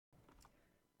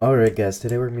Alright guys,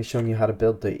 today we're going to be showing you how to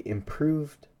build the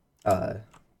improved uh,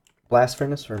 blast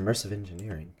furnace for Immersive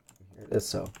Engineering. Here it is.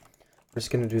 So we're just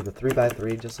going to do the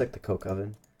 3x3 just like the coke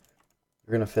oven.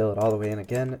 We're going to fill it all the way in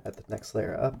again at the next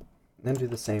layer up, and then do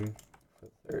the same for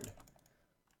the third.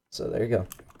 So there you go.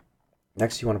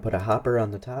 Next you want to put a hopper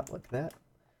on the top like that,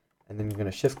 and then you're going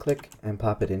to shift click and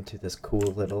pop it into this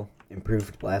cool little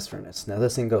improved blast furnace. Now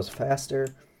this thing goes faster,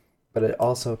 but it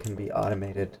also can be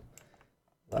automated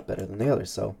a lot better than the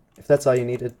others. So if that's all you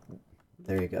needed,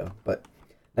 there you go. But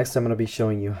next I'm going to be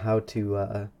showing you how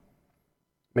to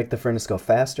make the furnace go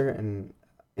faster and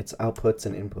its outputs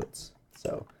and inputs.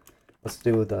 So let's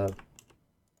do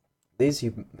these.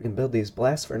 You can build these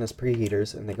blast furnace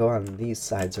preheaters, and they go on these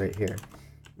sides right here.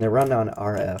 And they're run on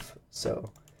RF,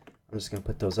 so I'm just going to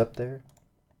put those up there.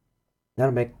 Now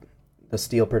to make the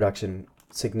steel production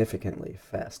significantly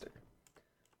faster.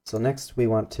 So next we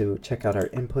want to check out our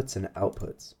inputs and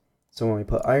outputs. So when we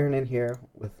put iron in here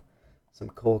with some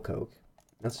coal coke,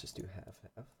 let's just do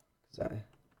half,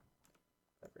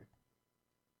 whatever.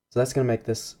 So that's going to make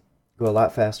this go a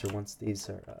lot faster once these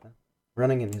are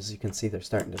running, and as you can see they're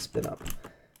starting to spin up.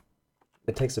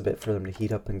 It takes a bit for them to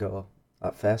heat up and go a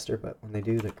lot faster, but when they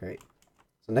do, they're great.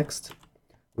 So next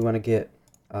we want to get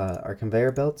our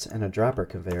conveyor belts and a dropper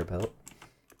conveyor belt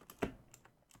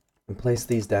and place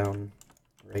these down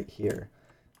right here.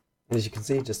 And as you can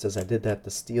see, just as I did that,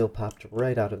 the steel popped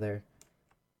right out of there.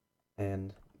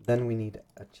 And then we need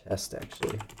a chest,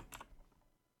 actually.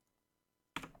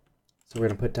 So we're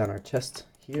going to put down our chest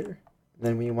here. And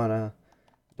then we want to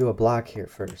do a block here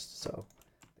first. So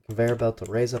the conveyor belt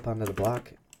will raise up onto the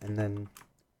block. And then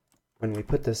when we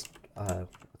put this, let's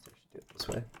actually do it this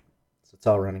way. So it's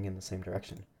all running in the same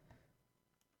direction.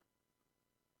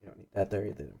 You don't need that there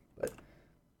either. But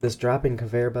this dropping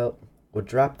conveyor belt will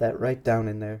drop that right down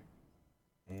in there,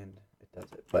 and it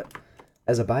does it. But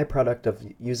as a byproduct of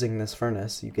using this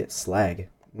furnace, you get slag,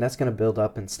 and that's going to build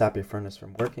up and stop your furnace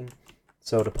from working.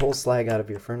 So to pull slag out of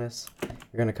your furnace,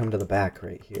 you're going to come to the back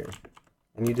right here,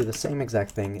 and you do the same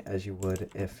exact thing as you would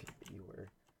if you were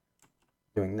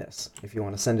doing this. If you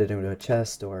want to send it into a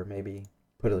chest, or maybe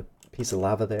put a piece of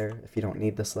lava there if you don't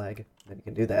need the slag, then you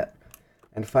can do that.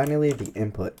 And finally, the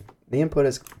input. The input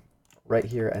is right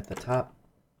here at the top.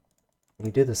 And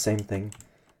you do the same thing.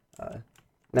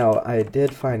 Now, I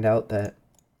did find out that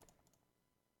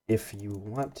if you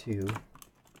want to,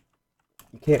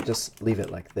 you can't just leave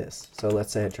it like this. So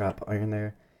let's say I drop iron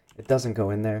there. It doesn't go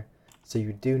in there. So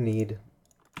you do need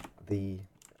the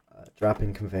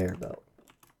drop-in conveyor belt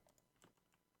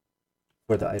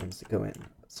for the items to go in.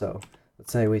 So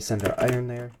let's say we send our iron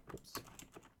there. Oops.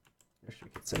 Actually,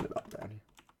 we could send it all down here.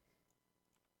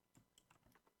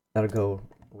 That'll go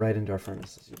right into our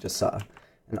furnace, as you just saw.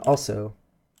 And also,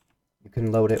 you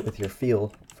can load it with your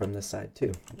fuel from this side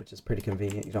too, which is pretty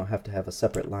convenient. You don't have to have a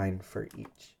separate line for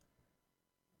each.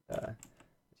 As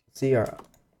you can see,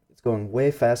 it's going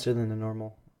way faster than the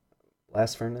normal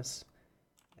blast furnace.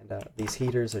 And these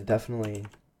heaters are definitely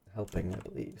helping, I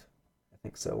believe. I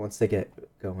think so, once they get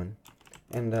going.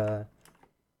 And I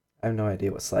have no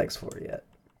idea what slag's for yet.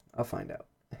 I'll find out.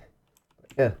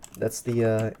 Yeah, that's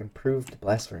the improved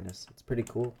blast furnace. It's pretty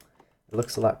cool. It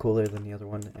looks a lot cooler than the other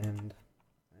one, and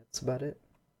that's about it.